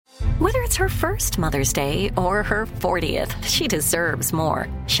Whether it's her first Mother's Day or her 40th, she deserves more.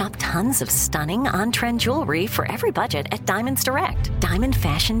 Shop tons of stunning on-trend jewelry for every budget at Diamonds Direct. Diamond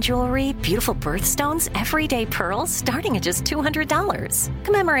fashion jewelry, beautiful birthstones, everyday pearls starting at just $200.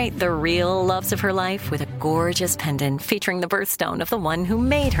 Commemorate the real loves of her life with a gorgeous pendant featuring the birthstone of the one who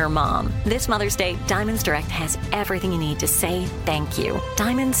made her mom. This Mother's Day, Diamonds Direct has everything you need to say thank you.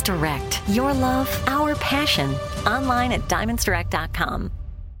 Diamonds Direct. Your love, our passion. Online at diamondsdirect.com.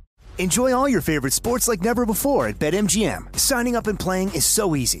 Enjoy all your favorite sports like never before at BetMGM. Signing up and playing is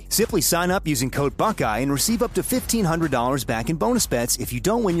so easy. Simply sign up using code Buckeye and receive up to $1,500 back in bonus bets if you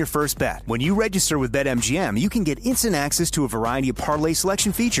don't win your first bet. When you register with BetMGM, you can get instant access to a variety of parlay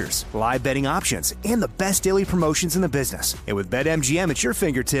selection features, live betting options, and the best daily promotions in the business. And with BetMGM at your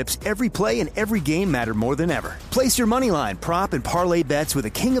fingertips, every play and every game matter more than ever. Place your moneyline, prop, and parlay bets with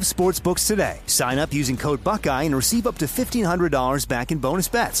the king of sportsbooks today. Sign up using code Buckeye and receive up to $1,500 back in bonus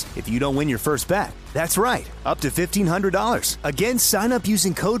bets if you don't win your first bet. That's right, up to $1,500. Again, sign up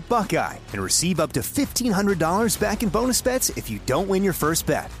using code Buckeye and receive up to $1,500 back in bonus bets if you don't win your first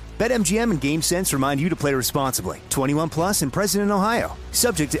bet. BetMGM and GameSense remind you to play responsibly. 21 plus and present in Ohio.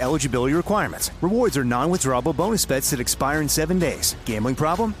 Subject to eligibility requirements. Rewards are non-withdrawable bonus bets that expire in 7 days. Gambling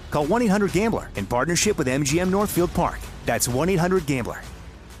problem? Call 1-800-GAMBLER in partnership with MGM Northfield Park. That's 1-800-GAMBLER.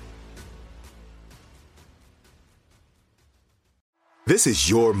 This is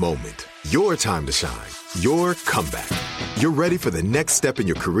your moment, your time to shine, your comeback. You're ready for the next step in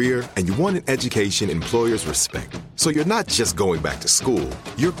your career, and you want an education employers respect. So you're not just going back to school,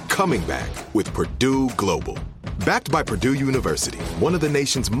 you're coming back with Purdue Global. Backed by Purdue University, one of the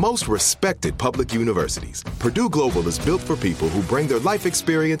nation's most respected public universities, Purdue Global is built for people who bring their life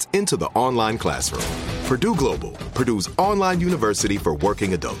experience into the online classroom. Purdue Global, Purdue's online university for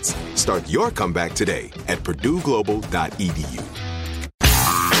working adults. Start your comeback today at purdueglobal.edu.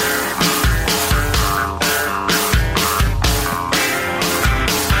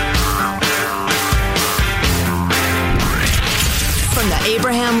 From the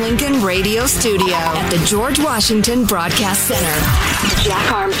Abraham Lincoln Radio Studio at the George Washington Broadcast Center,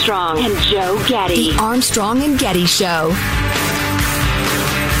 Jack Armstrong and Joe Getty. The Armstrong and Getty Show.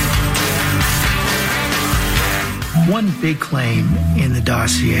 One big claim in the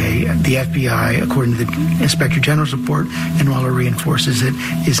dossier, the FBI, according to the Inspector General's report, and Mueller reinforces it,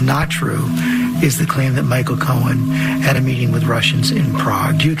 is not true, is the claim that Michael Cohen had a meeting with Russians in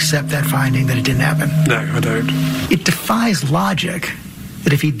Prague. Do you accept that finding, that it didn't happen? No, I don't. It defies logic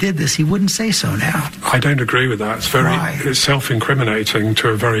that if he did this, he wouldn't say so now. I don't agree with that. It's self-incriminating to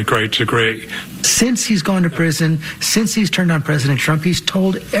a very great degree. Since he's gone to prison, since he's turned on President Trump, he's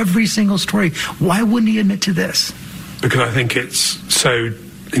told every single story. Why wouldn't he admit to this? Because I think it's so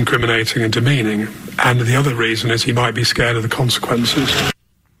incriminating and demeaning. And the other reason is he might be scared of the consequences.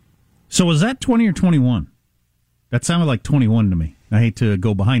 So was that 20 or 21? That sounded like 21 to me. I hate to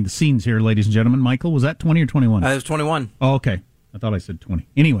go behind the scenes here, ladies and gentlemen. Michael, was that 20 or 21? It was 21. Oh, okay. I thought I said 20.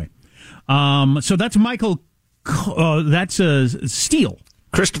 Anyway, so that's Michael, that's Steele.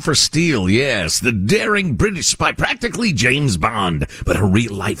 Christopher Steele, yes, the daring British spy, practically James Bond, but a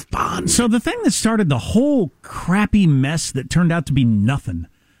real-life Bond. So the thing that started the whole crappy mess that turned out to be nothing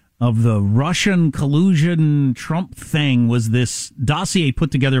of the Russian collusion Trump thing was this dossier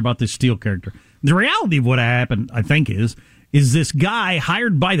put together about this Steele character. The reality of what happened, I think, is this guy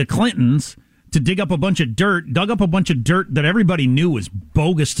hired by the Clintons to dig up a bunch of dirt, dug up a bunch of dirt that everybody knew was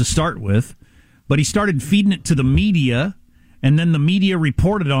bogus to start with, but he started feeding it to the media, and then the media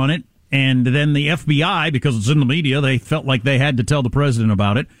reported on it, and then the FBI, because it's in the media, they felt like they had to tell the president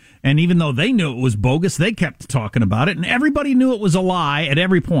about it. And even though they knew it was bogus, they kept talking about it, and everybody knew it was a lie at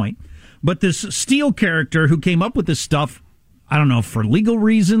every point. But this Steele character who came up with this stuff, I don't know, for legal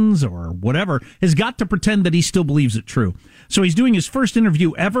reasons or whatever, has got to pretend that he still believes it true. So he's doing his first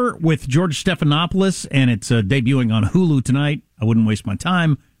interview ever with George Stephanopoulos, and it's debuting on Hulu tonight. I wouldn't waste my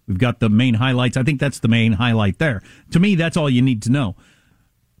time. We've got the main highlights. I think that's the main highlight there. To me, that's all you need to know.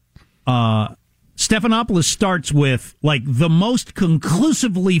 Stephanopoulos starts with, like, the most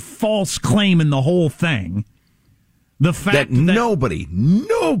conclusively false claim in the whole thing. The fact that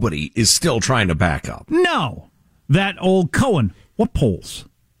nobody is still trying to back up. No. That old Cohen. What polls?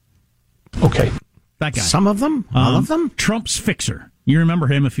 Okay. That guy. Some of them? All of them? Trump's fixer. You remember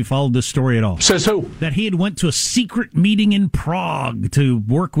him if you followed this story at all. Says who? That he had went to a secret meeting in Prague to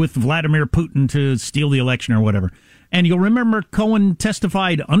work with Vladimir Putin to steal the election or whatever. And you'll remember Cohen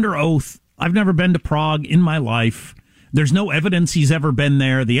testified under oath, I've never been to Prague in my life. There's no evidence he's ever been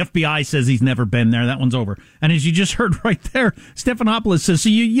there. The FBI says he's never been there. That one's over. And as you just heard right there, Stephanopoulos says,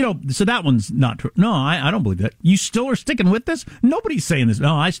 so that one's not true. No, I don't believe that. You still are sticking with this? Nobody's saying this.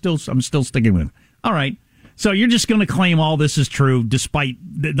 No, I'm still sticking with it. All right. So you're just going to claim all this is true despite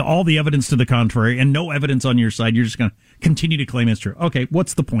all the evidence to the contrary and no evidence on your side. You're just going to continue to claim it's true. Okay,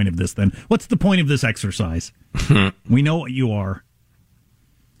 what's the point of this then? What's the point of this exercise? We know what you are.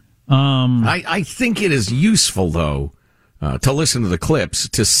 I think it is useful, though, to listen to the clips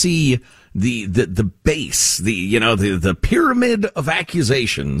to see the base, the pyramid of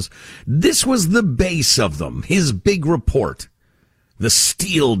accusations. This was the base of them. His big report. The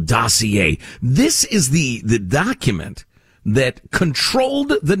Steele dossier. This is the document that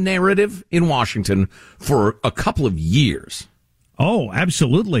controlled the narrative in Washington for a couple of years. Oh,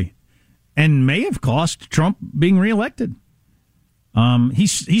 absolutely. And may have cost Trump being reelected. He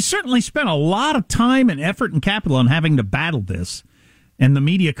certainly spent a lot of time and effort and capital on having to battle this. And the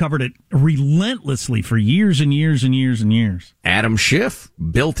media covered it relentlessly for years and years and years and years. Adam Schiff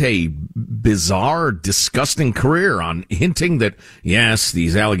built a bizarre, disgusting career on hinting that, yes,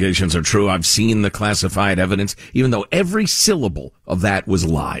 these allegations are true. I've seen the classified evidence, even though every syllable of that was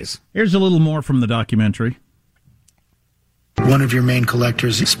lies. Here's a little more from the documentary. One of your main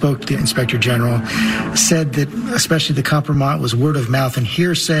collectors spoke to the Inspector General, said that especially the compromise was word of mouth and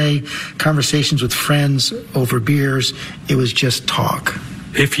hearsay, conversations with friends over beers. It was just talk.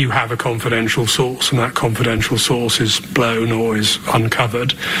 If you have a confidential source and that confidential source is blown or is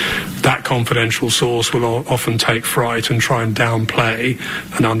uncovered, that confidential source will often take fright and try and downplay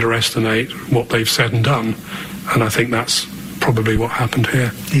and underestimate what they've said and done. And I think that's probably what happened here.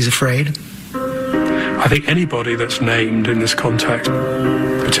 He's afraid? I think anybody that's named in this context,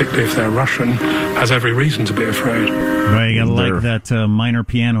 particularly if they're Russian, has every reason to be afraid. Well, you gotta like that minor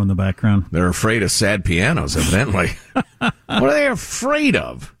piano in the background. They're afraid of sad pianos, evidently. What are they afraid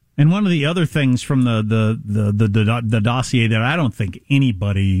of? And one of the other things from the dossier that I don't think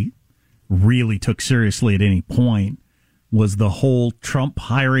anybody really took seriously at any point was the whole Trump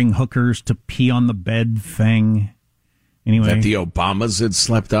hiring hookers to pee on the bed thing. Anyway, that the Obamas had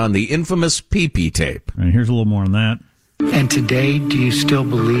slept on, the infamous pee-pee tape. All right, here's a little more on that. And today, do you still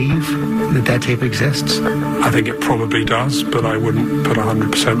believe that tape exists? I think it probably does, but I wouldn't put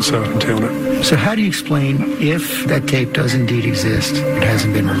 100% certainty on it. So how do you explain if that tape does indeed exist, it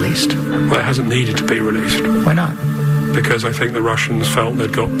hasn't been released? Well, it hasn't needed to be released. Why not? Because I think the Russians felt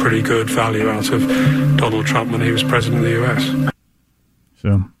they'd got pretty good value out of Donald Trump when he was president of the U.S.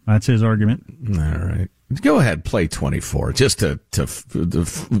 So that's his argument. All right. Go ahead, play 24. Just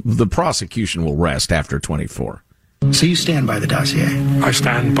the prosecution will rest after 24. So you stand by the dossier? I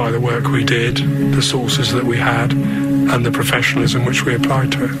stand by the work we did, the sources that we had, and the professionalism which we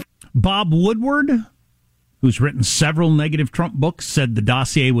applied to it. Bob Woodward, who's written several negative Trump books, said the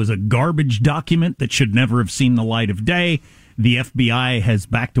dossier was a garbage document that should never have seen the light of day. The FBI has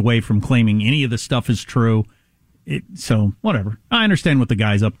backed away from claiming any of the stuff is true. So, whatever. I understand what the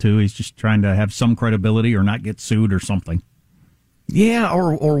guy's up to. He's just trying to have some credibility or not get sued or something. Yeah,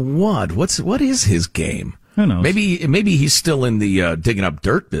 or what? What is his game? Who knows? Maybe he's still in the digging up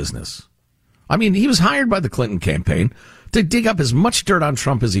dirt business. I mean, he was hired by the Clinton campaign to dig up as much dirt on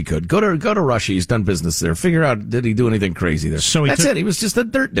Trump as he could. Go to Russia. He's done business there. Figure out, did he do anything crazy there? So that's it. He was just a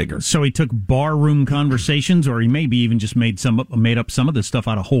dirt digger. So he took barroom conversations, or he maybe even just made up some of this stuff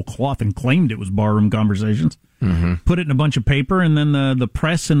out of whole cloth and claimed it was barroom conversations. Mm-hmm. Put it in a bunch of paper, and then the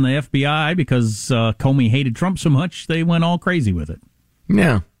press and the FBI, because Comey hated Trump so much, they went all crazy with it.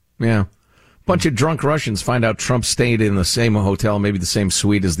 Yeah. Bunch of drunk Russians find out Trump stayed in the same hotel, maybe the same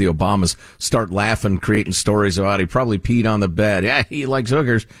suite as the Obamas, start laughing, creating stories about he probably peed on the bed. Yeah, he likes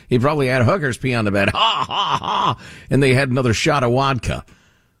hookers. He probably had hookers pee on the bed. Ha, ha, ha. And they had another shot of vodka.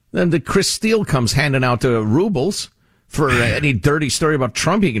 Then the Chris Steele comes handing out rubles for any dirty story about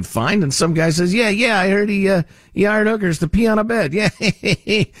Trump he can find. And some guy says, yeah, I heard he hired hookers to pee on a bed. Yeah,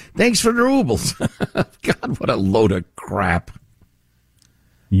 thanks for the rubles. God, what a load of crap.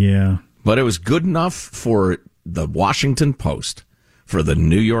 Yeah. But it was good enough for the Washington Post, for the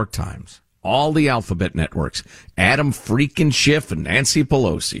New York Times, all the alphabet networks, Adam freaking Schiff and Nancy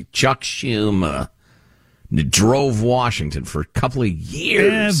Pelosi, Chuck Schumer, drove Washington for a couple of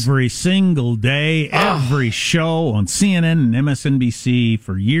years. Every single day, every show on CNN and MSNBC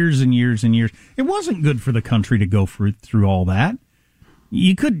for years and years and years. It wasn't good for the country to go through all that.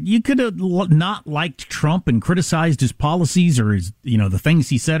 You could have not liked Trump and criticized his policies or his, the things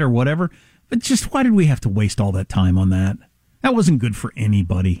he said or whatever. But just why did we have to waste all that time on that? That wasn't good for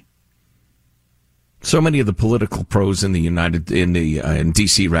anybody. So many of the political pros in in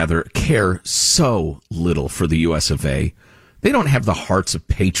D.C. rather care so little for the U.S. of A. They don't have the hearts of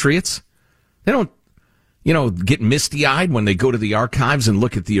patriots. They don't, get misty-eyed when they go to the archives and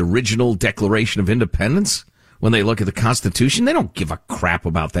look at the original Declaration of Independence. When they look at the Constitution, they don't give a crap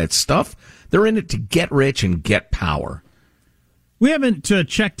about that stuff. They're in it to get rich and get power. We haven't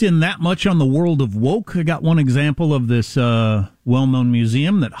checked in that much on the world of woke. I got one example of this well-known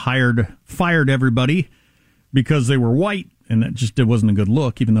museum that fired everybody because they were white, and it wasn't a good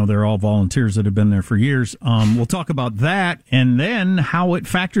look, even though they're all volunteers that have been there for years. We'll talk about that, and then how it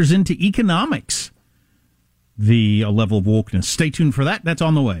factors into economics, the level of wokeness. Stay tuned for that. That's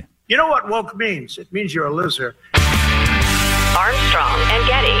on the way. You know what woke means? It means you're a loser. Armstrong and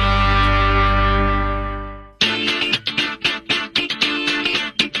Getty.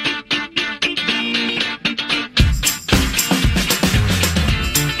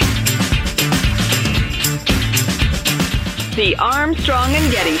 The Armstrong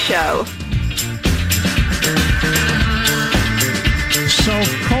and Getty Show. So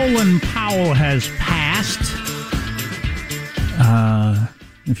Colin Powell has passed.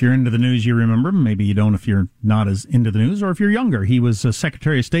 If you're into the news, you remember. Maybe you don't if you're not as into the news, or if you're younger. He was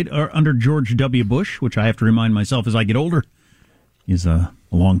Secretary of State under George W. Bush, which I have to remind myself as I get older is a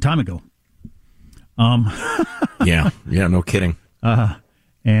long time ago. Yeah, no kidding.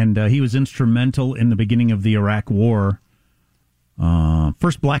 And he was instrumental in the beginning of the Iraq War.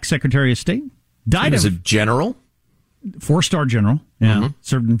 First black Secretary of State. Died as a general? 4-star general. Yeah. Mm-hmm.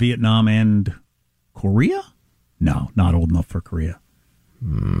 Served in Vietnam and Korea? No, not old enough for Korea.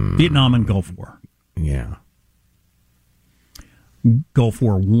 Vietnam and Gulf War. Yeah. Gulf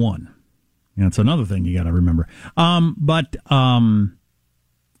War I. That's another thing you got to remember. But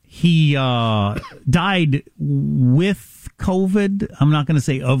he died with COVID. I'm not going to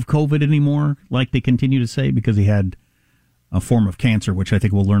say of COVID anymore, like they continue to say, because he had a form of cancer, which I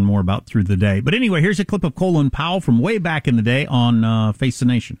think we'll learn more about through the day. But anyway, here's a clip of Colin Powell from way back in the day on Face the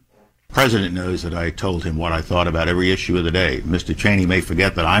Nation. The president knows that I told him what I thought about every issue of the day. Mr. Cheney may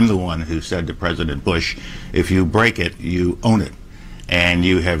forget that I'm the one who said to President Bush, if you break it, you own it. And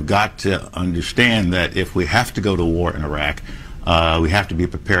you have got to understand that if we have to go to war in Iraq, we have to be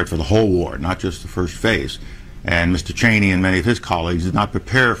prepared for the whole war, not just the first phase. And Mr. Cheney and many of his colleagues did not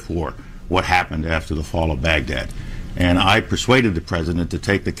prepare for what happened after the fall of Baghdad. And I persuaded the president to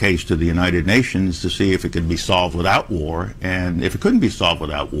take the case to the United Nations to see if it could be solved without war. And if it couldn't be solved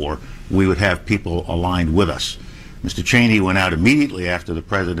without war, we would have people aligned with us. Mr. Cheney went out immediately after the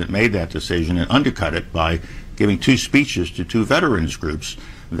president made that decision and undercut it by giving 2 speeches to 2 veterans groups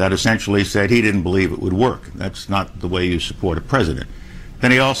that essentially said he didn't believe it would work. That's not the way you support a president.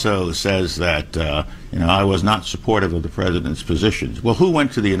 Then he also says that, I was not supportive of the president's positions. Well, who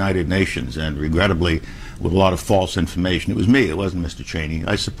went to the United Nations? And regrettably, with a lot of false information, it was me. It wasn't Mr. Cheney.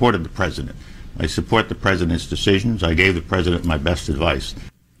 I supported the president. I support the president's decisions. I gave the president my best advice.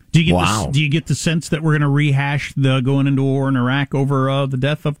 Do you get the sense that we're going to rehash the going into war in Iraq over the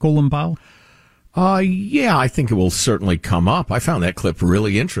death of Colin Powell? Yeah, I think it will certainly come up. I found that clip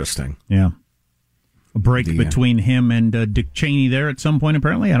really interesting. Yeah. A break between him and Dick Cheney there at some point,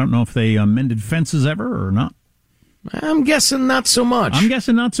 apparently. I don't know if they mended fences ever or not. I'm guessing not so much. I'm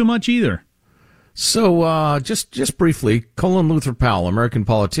guessing not so much either. So, just briefly, Colin Luther Powell, American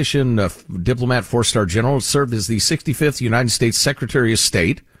politician, diplomat, 4-star general, served as the 65th United States Secretary of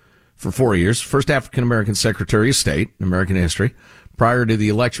State for 4 years, first African-American Secretary of State in American history. Prior to the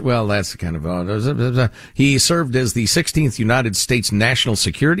election, well, that's kind of he served as the 16th United States National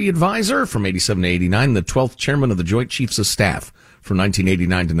Security Advisor from 87 to 89, the 12th Chairman of the Joint Chiefs of Staff from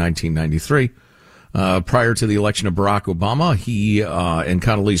 1989 to 1993. Prior to the election of Barack Obama, he and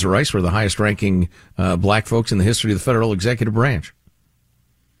Condoleezza Rice were the highest-ranking black folks in the history of the federal executive branch.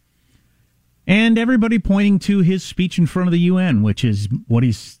 And everybody pointing to his speech in front of the UN, which is what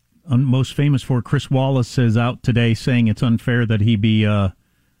he's most famous for. Chris Wallace is out today saying it's unfair that he be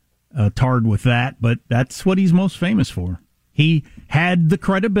tarred with that, but that's what he's most famous for. He had the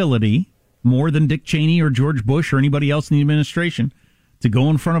credibility, more than Dick Cheney or George Bush or anybody else in the administration, to go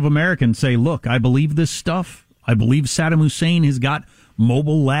in front of America and say, look, I believe this stuff. I believe Saddam Hussein has got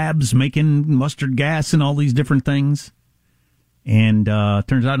mobile labs making mustard gas and all these different things. And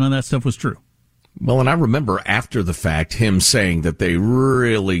turns out none of that stuff was true. Well, and I remember after the fact him saying that they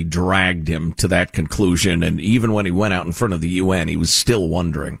really dragged him to that conclusion. And even when he went out in front of the UN, he was still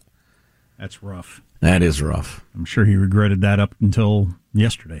wondering. That's rough. That is rough. I'm sure he regretted that up until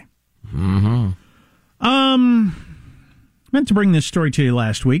yesterday. Mm-hmm. Meant to bring this story to you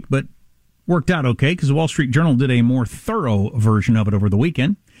last week, but worked out okay because the Wall Street Journal did a more thorough version of it over the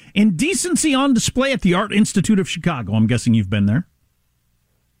weekend. Indecency on display at the Art Institute of Chicago. I'm guessing you've been there.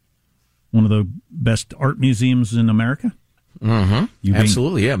 One of the best art museums in America. Mm-hmm.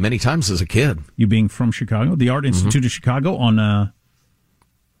 Absolutely, yeah. Many times as a kid. You being from Chicago. The Art Institute of Chicago on...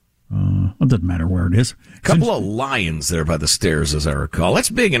 it doesn't matter where it is. A couple of lions there by the stairs, as I recall. That's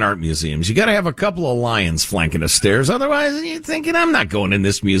big in art museums. You got to have a couple of lions flanking the stairs. Otherwise, you're thinking, I'm not going in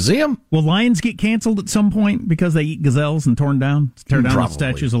this museum. Will lions get canceled at some point because they eat gazelles and tear down the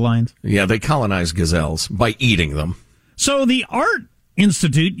statues of lions? Yeah, they colonize gazelles by eating them. So the Art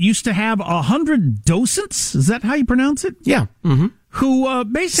Institute used to have 100 docents. Is that how you pronounce it? Yeah. Mm-hmm. Who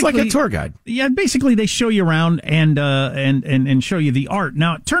basically... It's like a tour guide. Yeah, basically they show you around and show you the art.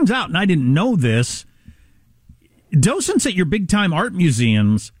 Now, it turns out, and I didn't know this, docents at your big-time art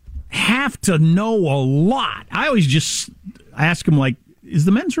museums have to know a lot. I always just ask them, like, is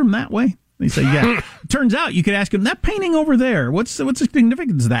the men's room that way? They say, yeah. Turns out you could ask them, that painting over there, what's the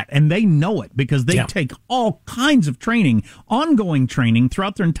significance of that? And they know it because they take all kinds of training, ongoing training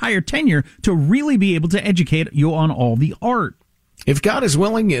throughout their entire tenure to really be able to educate you on all the art. If God is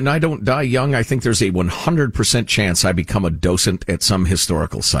willing and I don't die young, I think there's a 100% chance I become a docent at some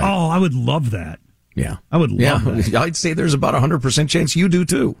historical site. Oh, I would love that. Yeah. I would love that. I'd say there's about 100% chance you do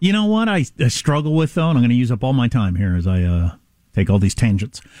too. You know what I struggle with, though, and I'm going to use up all my time here as I take all these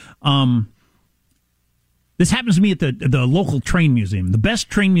tangents. This happens to me at the local train museum. The best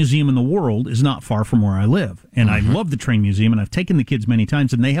train museum in the world is not far from where I live. And I love the train museum, and I've taken the kids many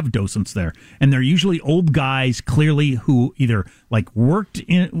times, and they have docents there. And they're usually old guys, clearly, who either like worked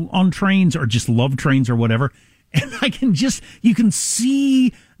on trains or just love trains or whatever. And you can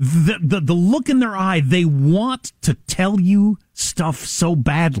see the look in their eye. They want to tell you stuff so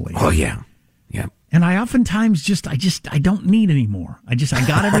badly. Oh, yeah. Yeah. And I oftentimes I don't need anymore. I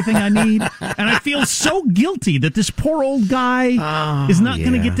got everything I need. And I feel so guilty that this poor old guy is not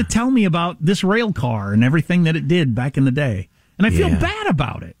going to get to tell me about this rail car and everything that it did back in the day. And I feel bad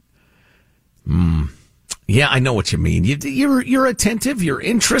about it. Yeah, I know what you mean. You're attentive, you're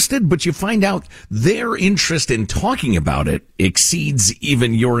interested, but you find out their interest in talking about it exceeds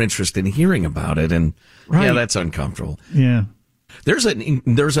even your interest in hearing about it. And yeah, that's uncomfortable. Yeah. There's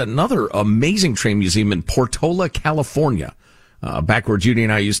another amazing train museum in Portola, California, back where Judy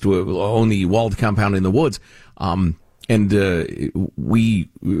and I used to own the walled compound in the woods. Her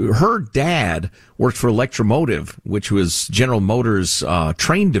dad worked for Electromotive, which was General Motors'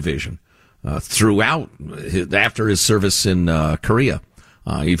 train division, throughout after his service in Korea.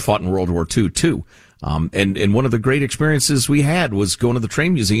 He fought in World War II too. And one of the great experiences we had was going to the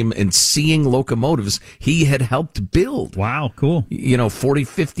train museum and seeing locomotives he had helped build. Wow, cool. 40,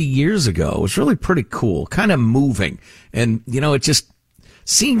 50 years ago. It was really pretty cool, kind of moving. And, it just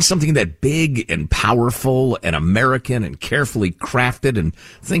seeing something that big and powerful and American and carefully crafted and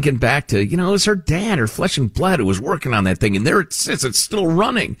thinking back to, it was her dad, her flesh and blood who was working on that thing. And there it sits, it's still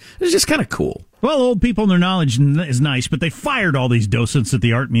running. It's just kind of cool. Well, old people and their knowledge is nice, but they fired all these docents at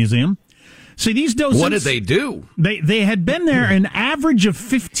the art museum. See, these docents... What did they do? They had been there an average of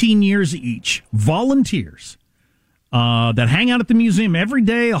 15 years each. Volunteers that hang out at the museum every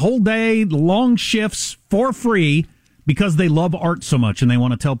day, a whole day, long shifts, for free, because they love art so much and they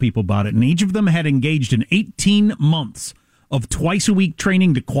want to tell people about it. And each of them had engaged in 18 months of twice-a-week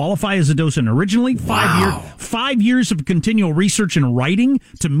training to qualify as a docent. Originally, 5 years of continual research and writing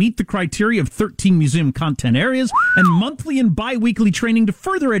to meet the criteria of 13 museum content areas, and monthly and bi-weekly training to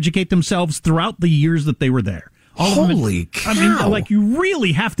further educate themselves throughout the years that they were there. Holy cow! I mean, you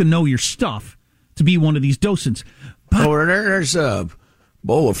really have to know your stuff to be one of these docents. But there's a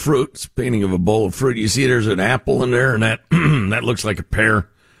bowl of fruit. It's a painting of a bowl of fruit. You see there's an apple in there, and that that looks like a pear.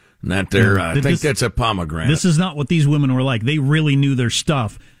 Not there. I think that's a pomegranate. This is not what these women were like. They really knew their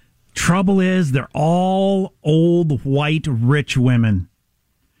stuff. Trouble is, they're all old, white, rich women.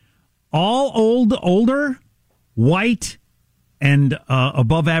 All older, white, and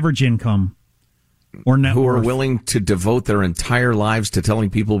above average income or net who worth. Are willing to devote their entire lives to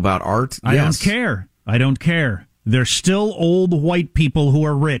telling people about art. I don't care. They're still old white people who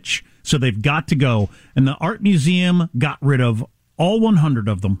are rich, so they've got to go. And the art museum got rid of all 100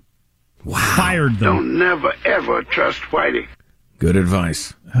 of them. Wow. Fired them. Don't never, ever trust Whitey. Good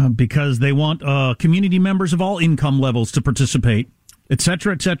advice. Because they want community members of all income levels to participate, et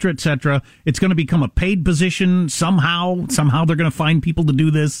cetera, et cetera, et cetera. It's going to become a paid position somehow. Somehow they're going to find people to do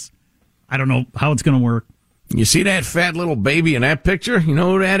this. I don't know how it's going to work. You see that fat little baby in that picture? You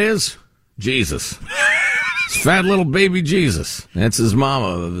know who that is? Jesus. It's fat little baby Jesus. That's his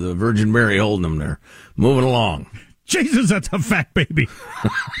mama, the Virgin Mary, holding him there. Moving along. Jesus, that's a fat baby.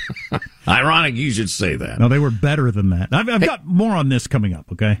 Ironic you should say that. No, they were better than that. I've got more on this coming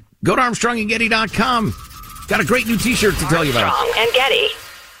up, okay? Go to ArmstrongandGetty.com. Got a great new T-shirt to tell you about. Armstrong and Getty.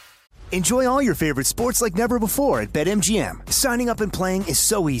 Enjoy all your favorite sports like never before at BetMGM. Signing up and playing is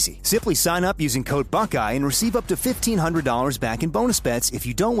so easy. Simply sign up using code Buckeye and receive up to $1,500 back in bonus bets if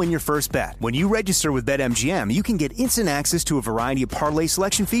you don't win your first bet. When you register with BetMGM, you can get instant access to a variety of parlay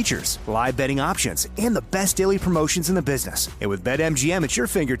selection features, live betting options, and the best daily promotions in the business. And with BetMGM at your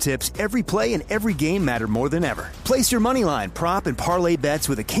fingertips, every play and every game matter more than ever. Place your moneyline, prop, and parlay bets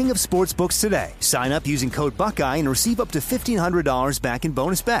with the king of sportsbooks today. Sign up using code Buckeye and receive up to $1,500 back in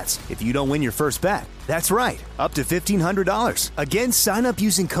bonus bets if you don't win your first bet. That's right, up to $1,500. Again, sign up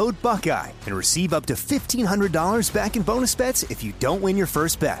using code Buckeye and receive up to $1,500 back in bonus bets if you don't win your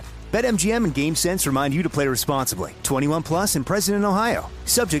first bet. BetMGM and GameSense remind you to play responsibly. 21 plus and present in Ohio.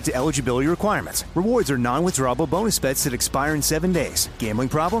 Subject to eligibility requirements. Rewards are non-withdrawable bonus bets that expire in 7 days. Gambling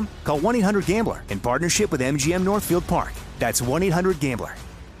problem? Call 1-800-GAMBLER in partnership with MGM Northfield Park. That's 1-800-GAMBLER.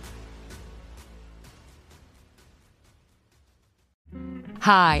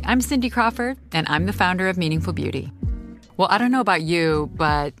 Hi, I'm Cindy Crawford, and I'm the founder of Meaningful Beauty. Well, I don't know about you,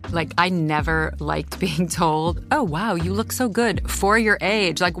 but, I never liked being told, oh, wow, you look so good for your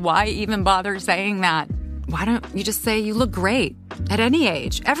age. Why even bother saying that? Why don't you just say you look great at any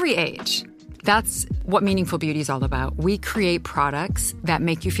age, every age? That's what Meaningful Beauty is all about. We create products that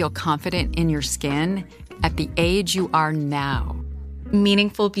make you feel confident in your skin at the age you are now.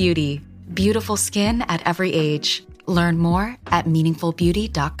 Meaningful Beauty. Beautiful skin at every age. Learn more at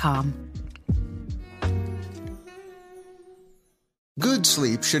meaningfulbeauty.com. Good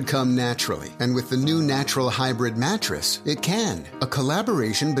sleep should come naturally, and with the new Natural Hybrid mattress, it can. A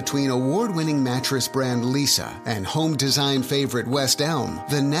collaboration between award-winning mattress brand Leesa and home design favorite West Elm,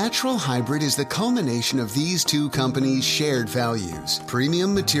 the Natural Hybrid is the culmination of these two companies' shared values: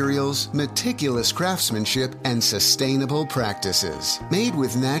 premium materials, meticulous craftsmanship, and sustainable practices. Made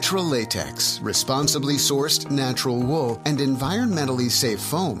with natural latex, responsibly sourced natural wool, and environmentally safe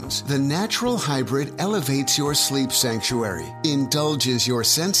foams, the Natural Hybrid elevates your sleep sanctuary, indulges your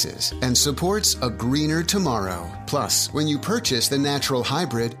senses, and supports a greener tomorrow. Plus, when you purchase the Natural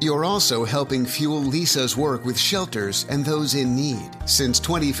Hybrid, you're also helping fuel Leesa's work with shelters and those in need. Since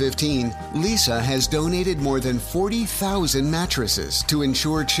 2015, Leesa has donated more than 40,000 mattresses to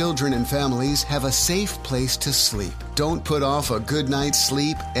ensure children and families have a safe place to sleep. Don't put off a good night's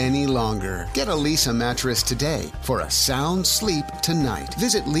sleep any longer. Get a Leesa mattress today for a sound sleep tonight.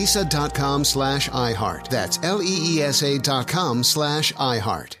 Visit leesa.com/iHeart. That's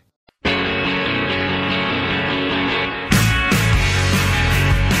LEESA.com/iHeart.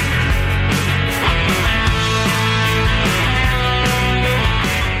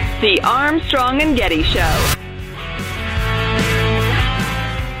 The Armstrong and Getty Show.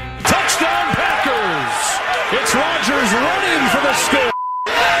 Touchdown Packers! It's Rodgers running for the score.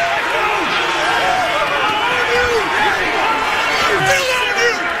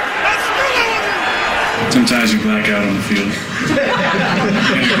 Sometimes you black out on the field.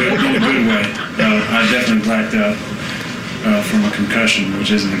 in a good way. I definitely blacked out from a concussion, which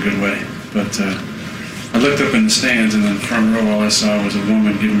isn't a good way. But I looked up in the stands, and in the front row, all I saw was a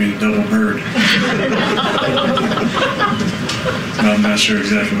woman giving me the double bird. I'm not sure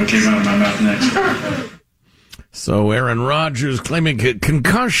exactly what came out of my mouth next. So Aaron Rodgers claiming a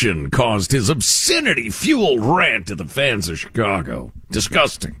concussion caused his obscenity-fueled rant to the fans of Chicago.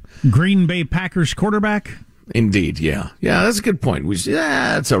 Disgusting. Green Bay Packers quarterback? Indeed, yeah. Yeah, that's a good point.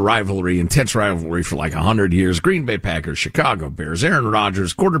 It's a rivalry, intense rivalry for 100 years. Green Bay Packers, Chicago Bears. Aaron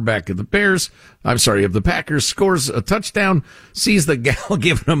Rodgers, quarterback of the Packers, scores a touchdown, sees the gal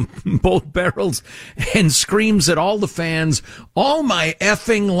giving him both barrels, and screams at all the fans, all my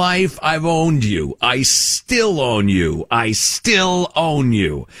effing life, I've owned you. I still own you. I still own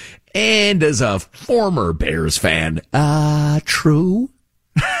you. And as a former Bears fan, true?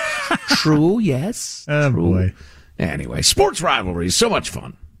 True, yes. Oh, true. Boy. Anyway, sports rivalries, so much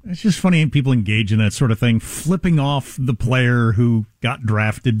fun. It's just funny people engage in that sort of thing, flipping off the player who got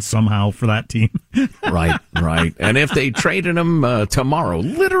drafted somehow for that team. Right. And if they traded him tomorrow,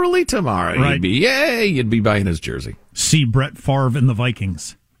 literally tomorrow, right. you'd be buying his jersey. See Brett Favre and the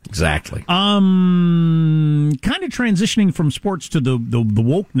Vikings. Exactly. Kind of transitioning from sports to the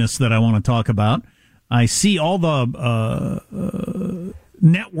wokeness that I want to talk about. I see all the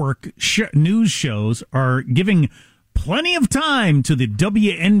network news shows are giving plenty of time to the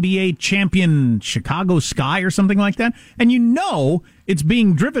WNBA champion Chicago Sky or something like that. And it's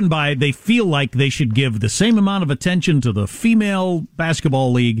being driven by they feel like they should give the same amount of attention to the female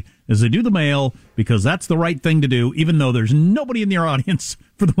basketball league as they do the male, because that's the right thing to do, even though there's nobody in their audience,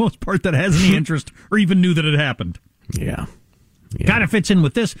 for the most part, that has any interest or even knew that it happened. Yeah. Kind of fits in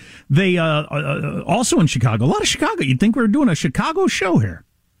with this. They also in Chicago, a lot of Chicago. You'd think we were doing a Chicago show here.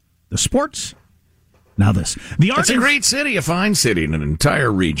 The sports. Now this. It's a great city, a fine city in an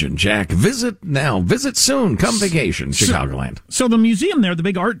entire region, Jack. Visit now. Visit soon. Come vacation, Chicagoland. So the museum there, the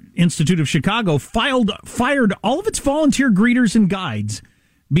big Art Institute of Chicago, fired all of its volunteer greeters and guides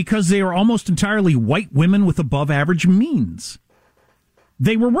because they are almost entirely white women with above-average means.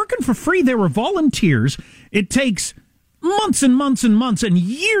 They were working for free. They were volunteers. It takes months and months and months and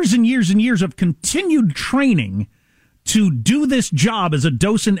years and years of continued training to do this job as a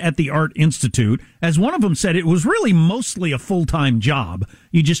docent at the Art Institute. As one of them said, it was really mostly a full-time job.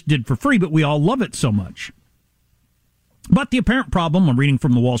 You just did for free, but we all love it so much. But the apparent problem, I'm reading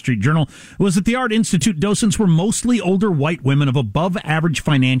from the Wall Street Journal, was that the Art Institute docents were mostly older white women of above-average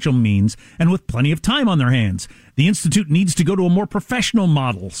financial means and with plenty of time on their hands. The Institute needs to go to a more professional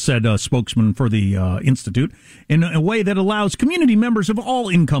model, said a spokesman for the Institute, in a way that allows community members of all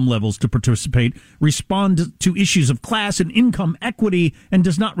income levels to participate, respond to issues of class and income equity, and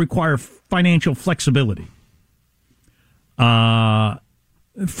does not require financial flexibility.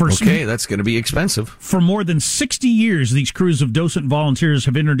 That's going to be expensive. For more than 60 years, these crews of docent volunteers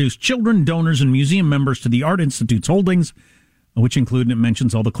have introduced children, donors, and museum members to the Art Institute's holdings, which include, and it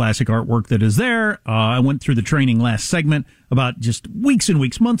mentions all the classic artwork that is there. I went through the training last segment about just weeks and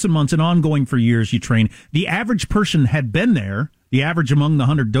weeks, months and months, and ongoing for years. You train. The average person had been there, the average among the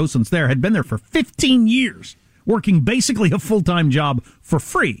 100 docents there, had been there for 15 years, working basically a full-time job for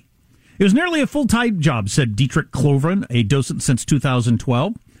free. It was nearly a full-time job, said Dietrich Klovren, a docent since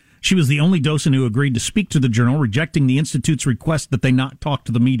 2012. She was the only docent who agreed to speak to the Journal, rejecting the Institute's request that they not talk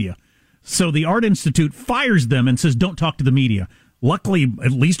to the media. So the Art Institute fires them and says, don't talk to the media. Luckily, at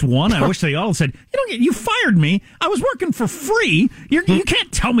least one, I wish they all said, you fired me. I was working for free. You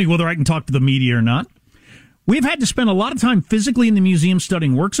can't tell me whether I can talk to the media or not. We've had to spend a lot of time physically in the museum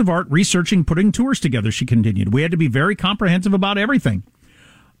studying works of art, researching, putting tours together, she continued. We had to be very comprehensive about everything.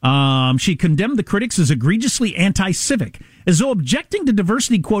 She condemned the critics as egregiously anti-civic, as though objecting to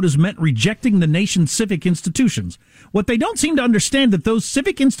diversity quotas meant rejecting the nation's civic institutions. What they don't seem to understand that those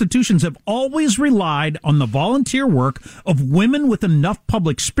civic institutions have always relied on the volunteer work of women with enough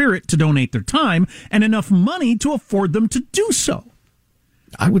public spirit to donate their time and enough money to afford them to do so.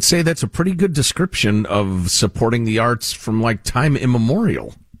 I would say that's a pretty good description of supporting the arts from like time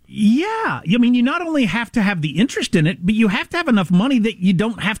immemorial. Yeah. I mean, you not only have to have the interest in it, but you have to have enough money that you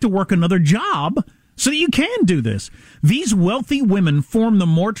don't have to work another job so that you can do this. These wealthy women form the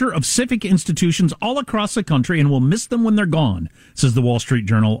mortar of civic institutions all across the country and will miss them when they're gone, says the Wall Street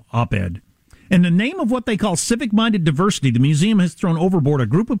Journal op-ed. In the name of what they call civic-minded diversity, the museum has thrown overboard a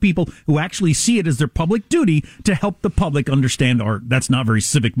group of people who actually see it as their public duty to help the public understand art. That's not very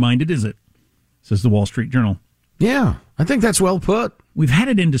civic-minded, is it? Says the Wall Street Journal. Yeah, I think that's well put. We've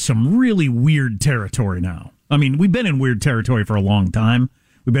headed into some really weird territory now. I mean, we've been in weird territory for a long time.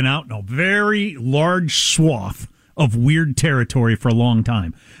 We've been out in a very large swath of weird territory for a long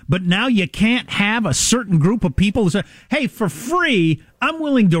time. But now you can't have a certain group of people who say, hey, for free, I'm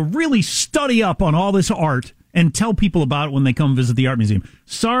willing to really study up on all this art and tell people about it when they come visit the art museum.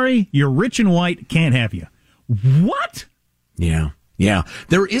 Sorry, you're rich and white, can't have you. What? Yeah. Yeah,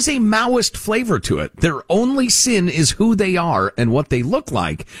 there is a Maoist flavor to it. Their only sin is who they are and what they look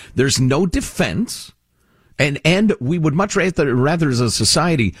like. There's no defense. And we would much rather as a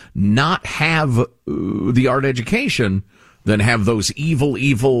society not have the art education than have those evil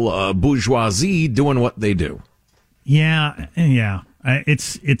bourgeoisie doing what they do. Yeah.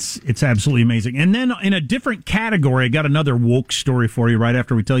 It's absolutely amazing. And then in a different category, I got another woke story for you right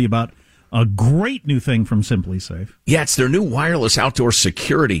after we tell you about a great new thing from Simply Safe. Yeah, it's their new wireless outdoor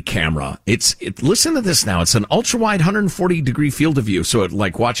security camera. Listen to this now. It's an ultra-wide 140-degree field of view, so it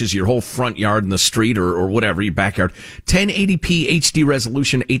like watches your whole front yard in the street or whatever, your backyard. 1080p HD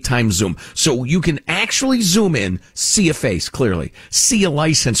resolution, 8x zoom. So you can actually zoom in, see a face clearly, see a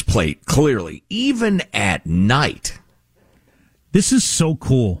license plate clearly, even at night. This is so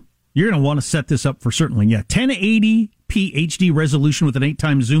cool. You're going to want to set this up for certainly. Yeah, 1080p HD resolution with an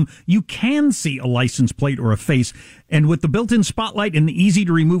 8x zoom. You can see a license plate or a face. And with the built-in spotlight and the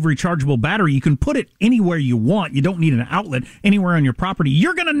easy-to-remove rechargeable battery, you can put it anywhere you want. You don't need an outlet anywhere on your property.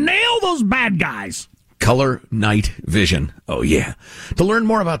 You're going to nail those bad guys. Color night vision. Oh, yeah. To learn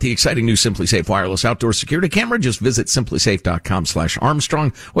more about the exciting new Simply Safe wireless outdoor security camera, just visit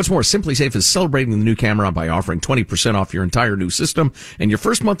simplysafe.com/Armstrong. What's more, Simply Safe is celebrating the new camera by offering 20% off your entire new system, and your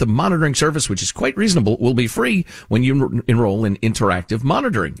first month of monitoring service, which is quite reasonable, will be free when you enroll in interactive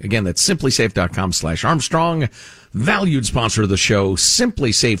monitoring. Again, that's simplysafe.com/Armstrong. Valued sponsor of the show,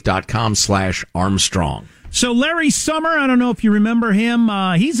 simplysafe.com/Armstrong. So Larry Summer, I don't know if you remember him.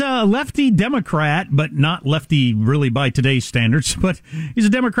 He's a lefty Democrat, but not lefty really by today's standards. But he's a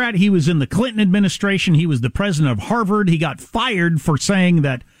Democrat. He was in the Clinton administration. He was the president of Harvard. He got fired for saying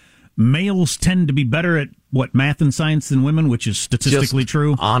that males tend to be better at math and science than women, which is statistically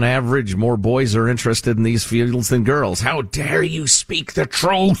true. On average, more boys are interested in these fields than girls. How dare you speak the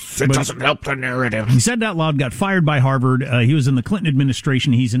truth? It doesn't help the narrative. He said that loud, got fired by Harvard. He was in the Clinton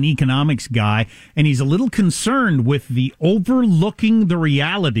administration. He's an economics guy, and he's a little concerned with the overlooking the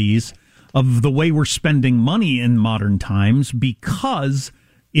realities of the way we're spending money in modern times because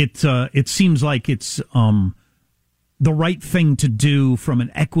it seems like it's the right thing to do from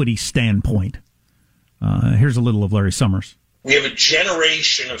an equity standpoint. Here's a little of Larry Summers. We have a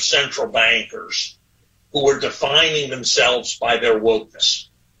generation of central bankers who are defining themselves by their wokeness.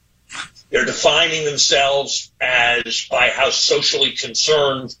 They're defining themselves as by how socially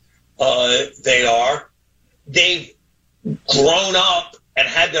concerned they are. They've grown up and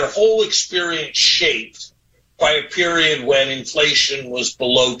had their whole experience shaped by a period when inflation was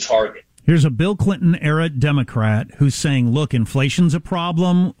below target. Here's a Bill Clinton-era Democrat who's saying, look, inflation's a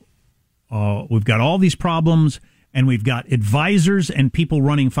problem. We've got all these problems, and we've got advisors and people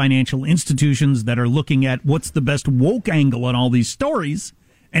running financial institutions that are looking at what's the best woke angle on all these stories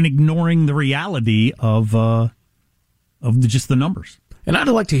and ignoring the reality of just the numbers. And I'd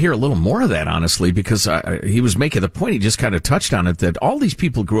like to hear a little more of that, honestly, because he was making the point, he just kind of touched on it, that all these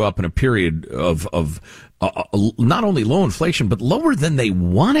people grew up in a period of not only low inflation, but lower than they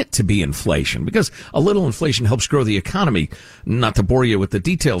want it to be inflation, because a little inflation helps grow the economy. Not to bore you with the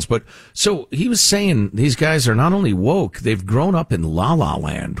details, but so he was saying these guys are not only woke, they've grown up in la-la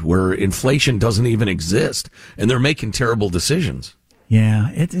land where inflation doesn't even exist, and they're making terrible decisions. Yeah,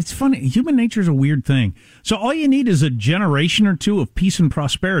 it's funny. Human nature is a weird thing. So all you need is a generation or two of peace and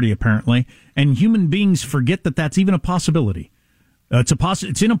prosperity, apparently, and human beings forget that that's even a possibility.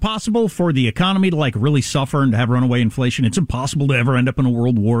 It's impossible for the economy to really suffer and to have runaway inflation. It's impossible to ever end up in a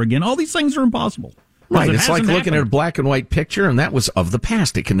world war again. All these things are impossible. Right, it's like looking at a black and white picture, and that was of the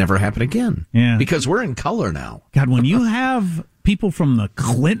past. It can never happen again. Yeah, because we're in color now. God, when you have people from the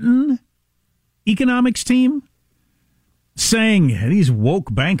Clinton economics team saying these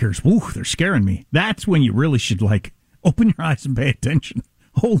woke bankers, woo, they're scaring me. That's when you really should open your eyes and pay attention.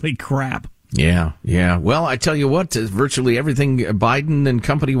 Holy crap. Yeah. Well, I tell you what, virtually everything Biden and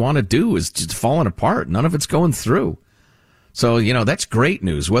company want to do is just falling apart. None of it's going through. So, that's great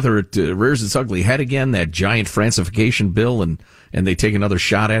news. Whether it rears its ugly head again, that giant Francification bill, and they take another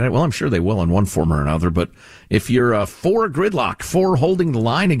shot at it, well, I'm sure they will in one form or another. But if you're for gridlock, for holding the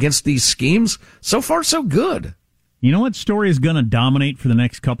line against these schemes, so far so good. You know what story is going to dominate for the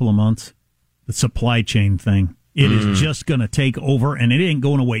next couple of months? The supply chain thing. It is just going to take over, and it ain't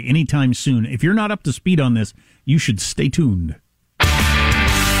going away anytime soon. If you're not up to speed on this, you should stay tuned.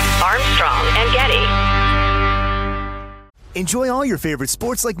 Armstrong and Getty. Enjoy all your favorite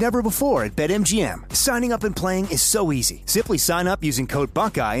sports like never before at BetMGM. Signing up and playing is so easy. Simply sign up using code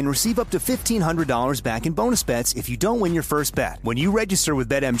Buckeye and receive up to $1,500 back in bonus bets if you don't win your first bet. When you register with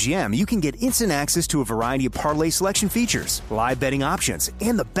BetMGM, you can get instant access to a variety of parlay selection features, live betting options,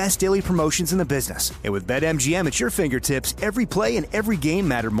 and the best daily promotions in the business. And with BetMGM at your fingertips, every play and every game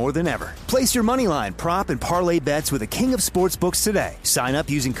matter more than ever. Place your moneyline, prop, and parlay bets with the king of sportsbooks today. Sign up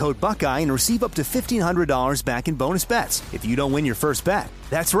using code Buckeye and receive up to $1,500 back in bonus bets if you don't win your first bet.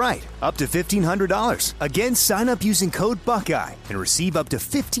 That's right, up to $1,500. Again, sign up using code Buckeye and receive up to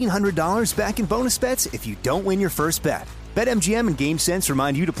 $1,500 back in bonus bets if you don't win your first bet. BetMGM and GameSense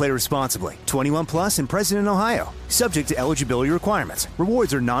remind you to play responsibly. 21 plus and present in Ohio. Subject to eligibility requirements.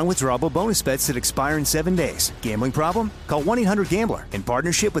 Rewards are non-withdrawable bonus bets that expire in 7 days. Gambling problem? Call 1-800-GAMBLER in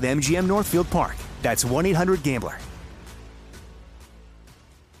partnership with MGM Northfield Park. That's 1-800-GAMBLER.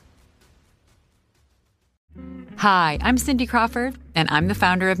 Hi, I'm Cindy Crawford, and I'm the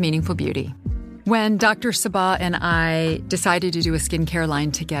founder of Meaningful Beauty. When Dr. Sabah and I decided to do a skincare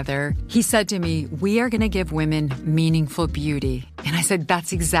line together, he said to me, we are going to give women meaningful beauty. And I said,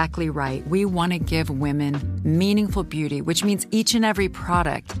 that's exactly right. We want to give women meaningful beauty, which means each and every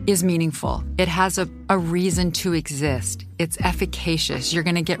product is meaningful. It has a reason to exist. It's efficacious. You're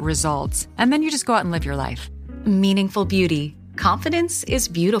going to get results. And then you just go out and live your life. Meaningful Beauty. Confidence is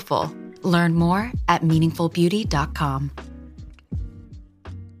beautiful. Learn more at meaningfulbeauty.com.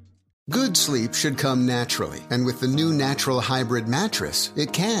 Good sleep should come naturally, and with the new Natural Hybrid mattress,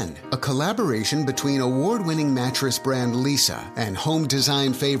 it can. A collaboration between award-winning mattress brand Leesa and home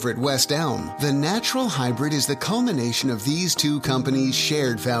design favorite West Elm, the Natural Hybrid is the culmination of these two companies'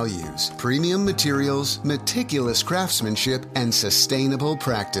 shared values: premium materials, meticulous craftsmanship, and sustainable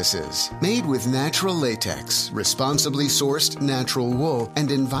practices. Made with natural latex, responsibly sourced natural wool, and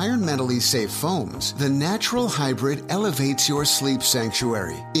environmentally safe foams, the Natural Hybrid elevates your sleep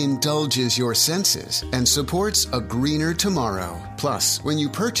sanctuary, indulges your senses, and supports a greener tomorrow. Plus, when you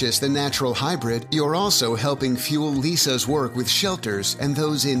purchase the Natural Hybrid, you're also helping fuel Leesa's work with shelters and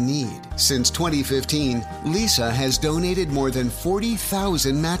those in need. Since 2015, Leesa has donated more than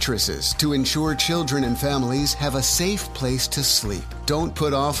 40,000 mattresses to ensure children and families have a safe place to sleep. Don't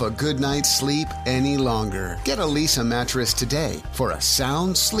put off a good night's sleep any longer. Get a Leesa mattress today for a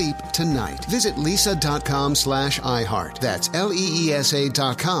sound sleep tonight. Visit leesa.com/iHeart. That's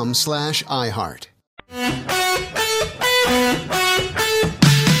LEESA.com/iHeart.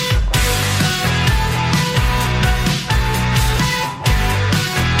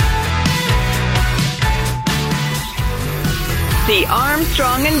 The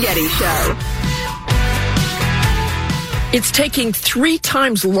Armstrong and Getty Show. It's taking 3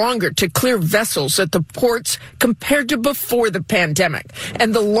 times longer to clear vessels at the ports compared to before the pandemic.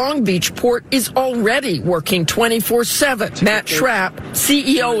 And the Long Beach port is already working 24/7. Matt Schrapp,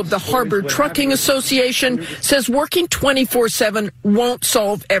 CEO of the Harbor Trucking Association, says working 24/7 won't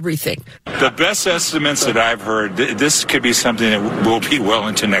solve everything. The best estimates that I've heard, this could be something that will be well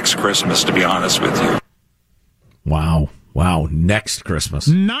into next Christmas, to be honest with you. Wow, next Christmas.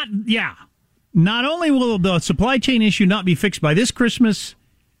 Not only will the supply chain issue not be fixed by this Christmas,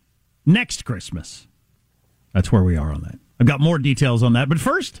 next Christmas. That's where we are on that. I've got more details on that, but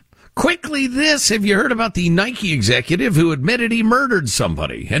first... Quickly this, have you heard about the Nike executive who admitted he murdered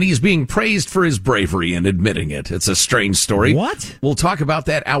somebody? And he's being praised for his bravery in admitting it. It's a strange story. What? We'll talk about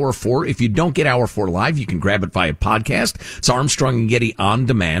that Hour 4. If you don't get Hour 4 live, you can grab it via podcast. It's Armstrong and Getty on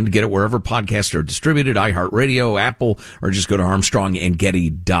demand. Get it wherever podcasts are distributed, iHeartRadio, Apple, or just go to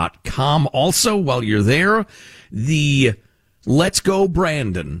armstrongandgetty.com. Also, while you're there, the Let's Go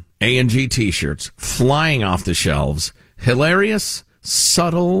Brandon A&G t-shirts flying off the shelves. Hilarious.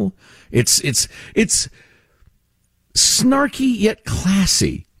 Subtle. It's snarky yet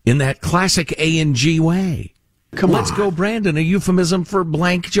classy in that classic A&G way. Let's go, Brandon, a euphemism for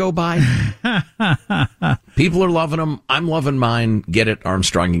blank Joe Biden. People are loving them. I'm loving mine. Get it,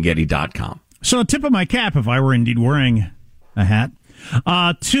 armstrongandgetty.com. So a tip of my cap, if I were indeed wearing a hat,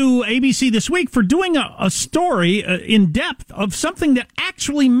 to ABC This Week for doing a story in depth of something that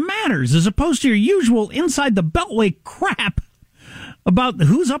actually matters as opposed to your usual inside the beltway crap about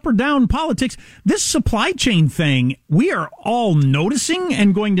who's up or down politics. This supply chain thing, we are all noticing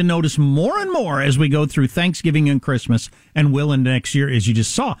and going to notice more and more as we go through Thanksgiving and Christmas and will into next year, as you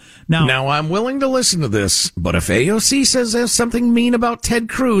just saw. Now I'm willing to listen to this, but if AOC says there's something mean about Ted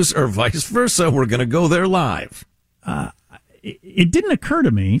Cruz or vice versa, we're going to go there live. It didn't occur to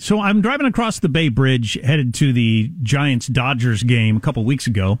me. So I'm driving across the Bay Bridge, headed to the Giants-Dodgers game a couple weeks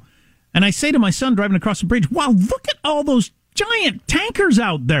ago, and I say to my son driving across the bridge, wow, look at all those giant tankers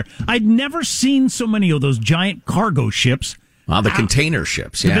out there. I'd never seen so many of those giant cargo ships. The container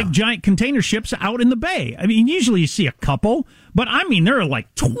ships, yeah. The big giant container ships out in the bay. I mean, usually you see a couple, but I mean, there are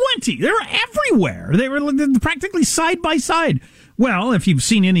like 20. They're everywhere. They were practically side by side. Well, if you've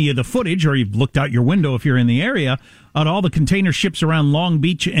seen any of the footage or you've looked out your window if you're in the area, on all the container ships around Long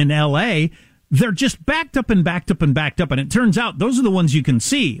Beach and L.A., they're just backed up and backed up and backed up. And it turns out those are the ones you can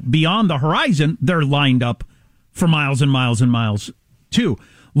see. Beyond the horizon, they're lined up for miles and miles and miles, too.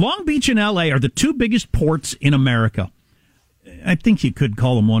 Long Beach and L.A. are the two biggest ports in America. I think you could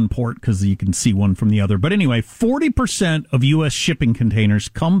call them one port because you can see one from the other. But anyway, 40% of U.S. shipping containers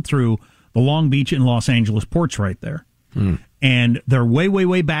come through the Long Beach and Los Angeles ports right there. And they're way, way,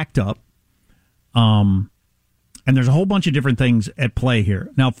 way backed up. And there's a whole bunch of different things at play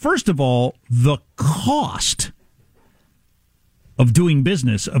here. Now, first of all, the cost of doing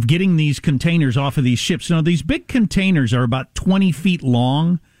business, of getting these containers off of these ships. Now, these big containers are about 20 feet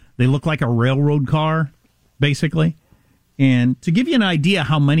long. They look like a railroad car, basically. And to give you an idea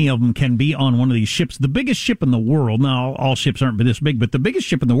how many of them can be on one of these ships, the biggest ship in the world, now all ships aren't this big, but the biggest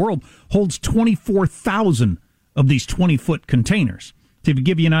ship in the world holds 24,000 of these 20-foot containers. To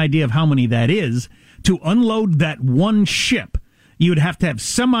give you an idea of how many that is, to unload that one ship, you would have to have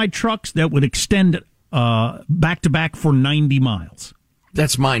semi-trucks that would extend back-to-back for 90 miles.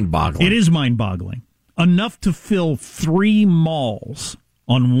 That's mind-boggling. It is mind-boggling. Enough to fill 3 malls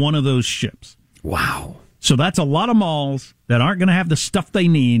on one of those ships. Wow. So that's a lot of malls that aren't going to have the stuff they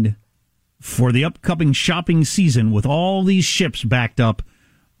need for the upcoming shopping season with all these ships backed up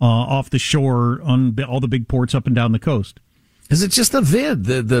off the shore on all the big ports up and down the coast. Is it just the vid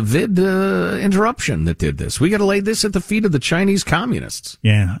interruption that did this? We got to lay this at the feet of the Chinese communists.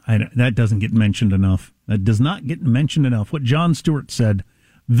 Yeah, that doesn't get mentioned enough. That does not get mentioned enough. What Jon Stewart said,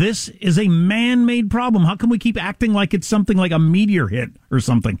 this is a man-made problem. How can we keep acting like it's something like a meteor hit or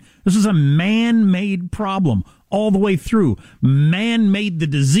something? This is a man-made problem all the way through. Man made the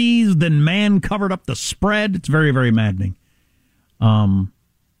disease, then man covered up the spread. It's very, very maddening.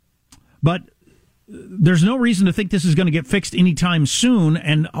 But there's no reason to think this is going to get fixed anytime soon.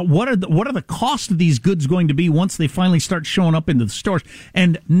 And what are the costs of these goods going to be once they finally start showing up into the stores?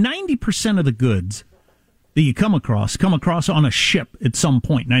 And 90% of the goods that you come across on a ship at some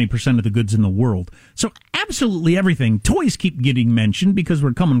point. 90% of the goods in the world. So absolutely everything. Toys keep getting mentioned because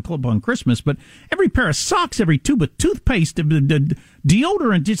we're coming up on Christmas. But every pair of socks, every tube of toothpaste,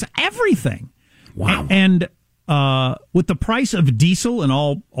 deodorant, just everything. Wow. And with the price of diesel and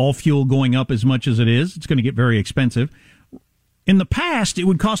all fuel going up as much as it is, it's going to get very expensive. In the past, it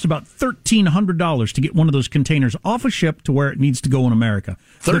would cost about $1,300 to get one of those containers off a ship to where it needs to go in America.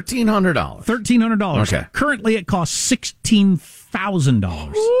 $1,300. $1,300. Okay. Currently, it costs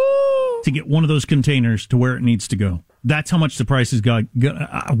 $16,000 to get one of those containers to where it needs to go. That's how much the price is going.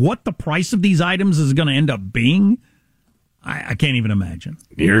 What the price of these items is going to end up being, I can't even imagine.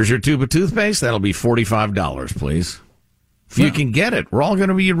 Here's your tube of toothpaste. That'll be $45, please. If you can get it. We're all going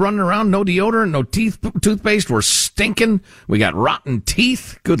to be running around, no deodorant, no toothpaste. We're stinking. We got rotten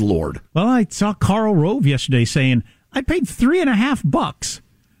teeth. Good Lord. Well, I saw Karl Rove yesterday saying, I paid $3.50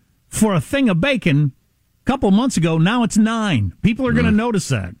 for a thing of bacon a couple of months ago. Now it's $9. People are going to notice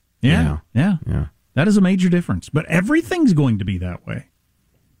that. Yeah. That is a major difference. But everything's going to be that way.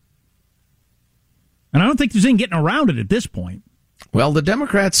 And I don't think there's any getting around it at this point. Well, the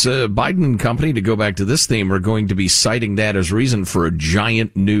Democrats, Biden and company, to go back to this theme, are going to be citing that as reason for a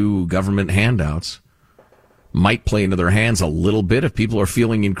giant new government handouts. Might play into their hands a little bit. If people are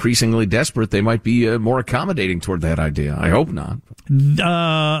feeling increasingly desperate, they might be more accommodating toward that idea. I hope not.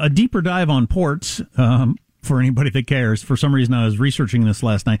 A deeper dive on ports, for anybody that cares. For some reason, I was researching this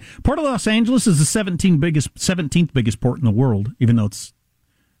last night. Port of Los Angeles is the 17th biggest port in the world, even though it's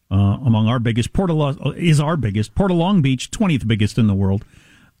among our biggest. Is our biggest. Port of Long Beach, 20th biggest in the world.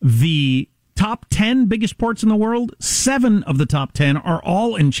 The top 10 biggest ports in the world, 7 of the top 10 are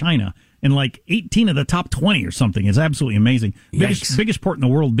all in China, and like 18 of the top 20 or something. It's absolutely amazing. Biggest port in the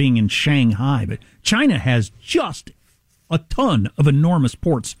world being in Shanghai, but China has just a ton of enormous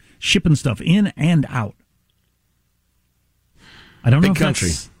ports shipping stuff in and out. I don't know Big if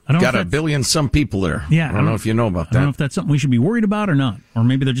country. I don't Got know a billion some people there. Yeah, I don't know if you know about that. I don't know if that's something we should be worried about or not. Or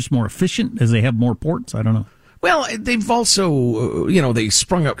maybe they're just more efficient as they have more ports. I don't know. Well, they've also, they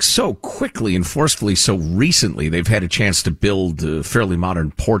sprung up so quickly and forcefully so recently. They've had a chance to build fairly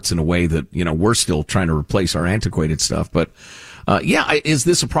modern ports in a way that, we're still trying to replace our antiquated stuff. But, is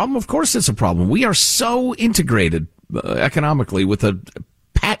this a problem? Of course it's a problem. We are so integrated economically with a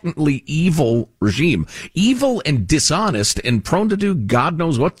patently evil regime, evil and dishonest and prone to do God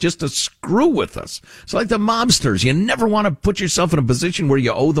knows what just to screw with us. It's like the mobsters. You never want to put yourself in a position where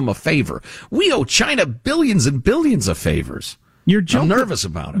you owe them a favor. We owe China billions and billions of favors. I'm nervous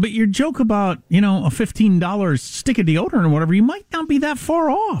about it. But your joke about, a $15 stick of deodorant or whatever, you might not be that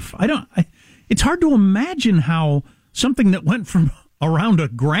far off. It's hard to imagine how something that went from around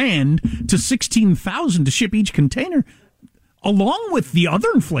 $1,000 to $16,000 to ship each container, along with the other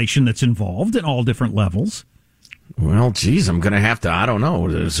inflation that's involved at all different levels. Well, geez, I'm going to have to, I don't know,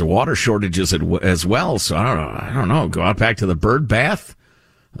 there's water shortages as well, so I don't know, go out back to the bird bath,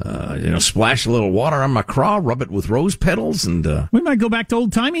 splash a little water on my craw, rub it with rose petals, and... we might go back to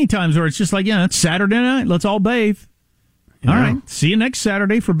old-timey times where it's just like, it's Saturday night, let's all bathe. All right, see you next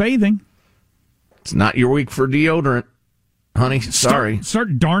Saturday for bathing. It's not your week for deodorant. Honey, sorry.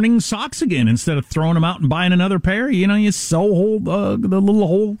 Start darning socks again instead of throwing them out and buying another pair. You sew the little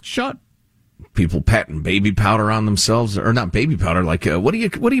hole shut. People patting baby powder on themselves, or not baby powder. Like what do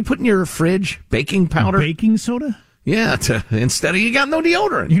you put in your fridge? Baking powder, baking soda. Yeah, instead of you got no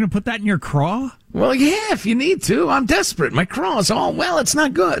deodorant. You're gonna put that in your craw? Well, yeah, if you need to. I'm desperate. My craw's it's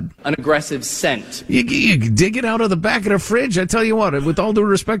not good. An aggressive scent. You dig it out of the back of the fridge. I tell you what, with all due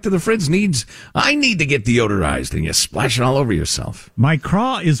respect to the fridge I need to get deodorized, and you splash it all over yourself. My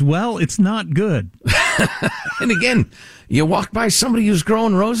craw is it's not good. And again, you walk by somebody who's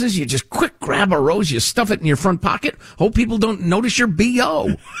growing roses, you just quick grab a rose, you stuff it in your front pocket, hope people don't notice your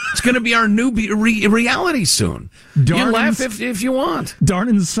B.O. It's going to be our new reality soon. You laugh if you want.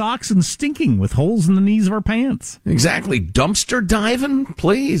 Darning socks and stinking with holes in the knees of our pants. Exactly. Dumpster diving,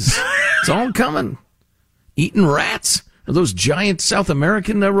 please. It's all coming. Eating rats. Are those giant South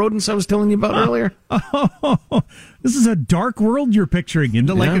American rodents I was telling you about earlier? Oh, this is a dark world you're picturing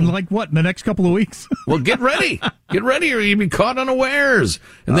into like what, in the next couple of weeks? Well, get ready. Get ready or you'll be caught unawares.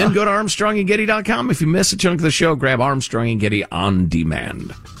 And then go to ArmstrongandGetty.com. If you miss a chunk of the show, grab Armstrong and Getty on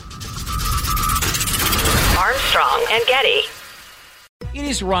demand. Armstrong and Getty. It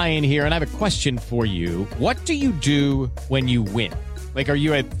is Ryan here, and I have a question for you. What do you do when you win? Like, are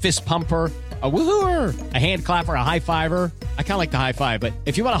you a fist pumper, a woohooer, a hand clapper, a high fiver? I kind of like the high five, but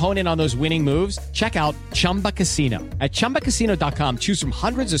if you want to hone in on those winning moves, check out Chumba Casino. At ChumbaCasino.com, choose from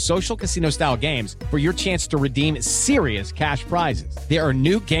hundreds of social casino-style games for your chance to redeem serious cash prizes. There are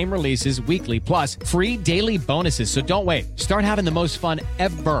new game releases weekly, plus free daily bonuses, so don't wait. Start having the most fun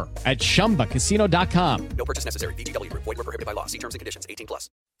ever at ChumbaCasino.com. No purchase necessary. VGW. Void where prohibited by law. See terms and conditions. 18+.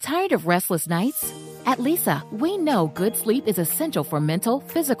 Tired of restless nights? At Leesa, we know good sleep is essential for mental,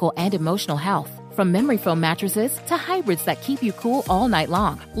 physical, and emotional health. From memory foam mattresses to hybrids that keep you cool all night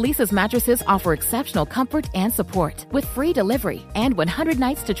long, Leesa's mattresses offer exceptional comfort and support with free delivery and 100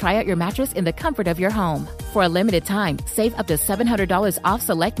 nights to try out your mattress in the comfort of your home. For a limited time, save up to $700 off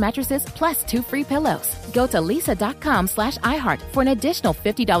select mattresses plus 2 free pillows. Go to Leesa.com/iHeart for an additional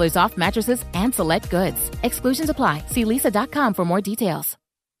 $50 off mattresses and select goods. Exclusions apply. See Leesa.com for more details.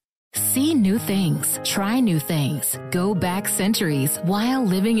 See new things, try new things, go back centuries while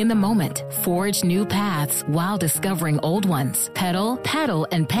living in the moment, forge new paths while discovering old ones, pedal, paddle,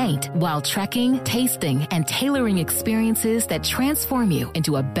 and paint while trekking, tasting, and tailoring experiences that transform you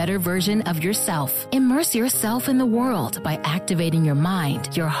into a better version of yourself. Immerse yourself in the world by activating your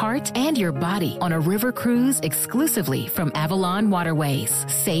mind, your heart, and your body on a river cruise exclusively from Avalon Waterways.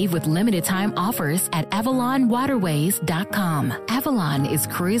 Save with limited time offers at AvalonWaterways.com. Avalon is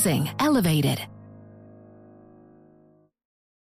cruising elevated.